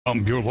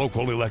From your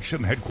local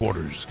election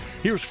headquarters,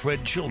 here's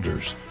Fred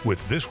Childers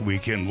with This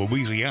Week in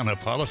Louisiana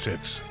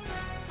Politics.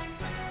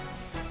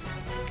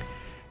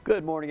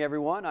 Good morning,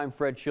 everyone. I'm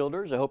Fred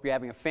Childers. I hope you're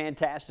having a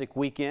fantastic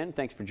weekend.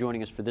 Thanks for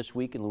joining us for This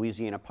Week in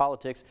Louisiana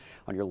Politics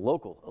on your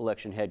local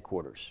election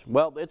headquarters.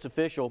 Well, it's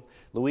official.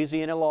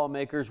 Louisiana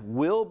lawmakers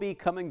will be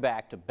coming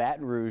back to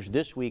Baton Rouge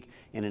this week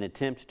in an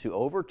attempt to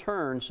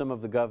overturn some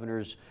of the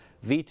governor's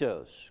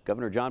vetoes.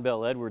 Governor John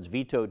Bel Edwards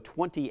vetoed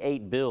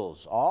 28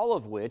 bills, all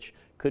of which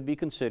could be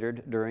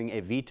considered during a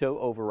veto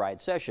override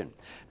session.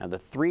 Now, the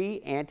three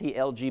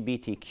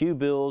anti-LGBTQ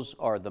bills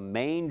are the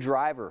main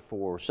driver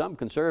for some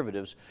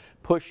conservatives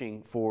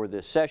pushing for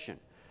this session.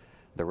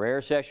 The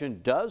rare session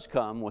does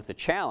come with a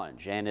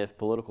challenge and a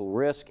political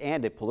risk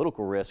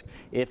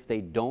if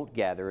they don't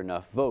gather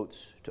enough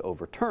votes to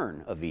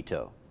overturn a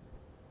veto.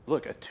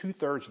 Look, a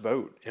 2/3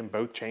 vote in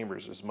both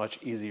chambers is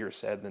much easier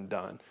said than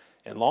done.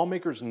 And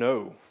lawmakers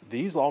know,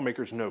 these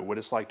lawmakers know what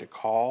it's like to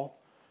call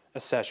a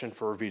session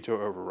for a veto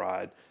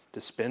override,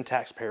 to spend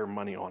taxpayer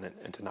money on it,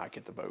 and to not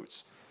get the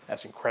votes.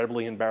 That's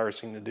incredibly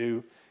embarrassing to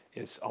do.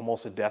 It's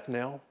almost a death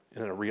knell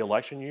in a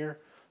re-election year.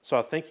 So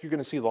I think you're going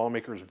to see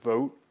lawmakers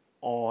vote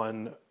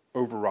on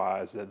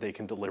overrides that they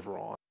can deliver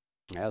on.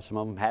 Yeah, some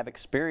of them have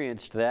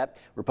experienced that.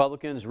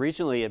 Republicans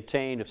recently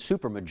obtained a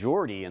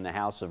supermajority in the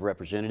House of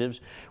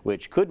Representatives,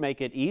 which could make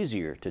it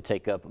easier to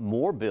take up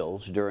more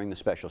bills during the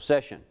special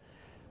session.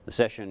 The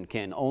session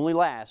can only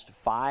last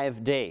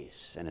 5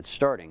 days, and it's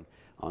starting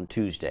on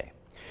Tuesday.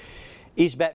 East Baton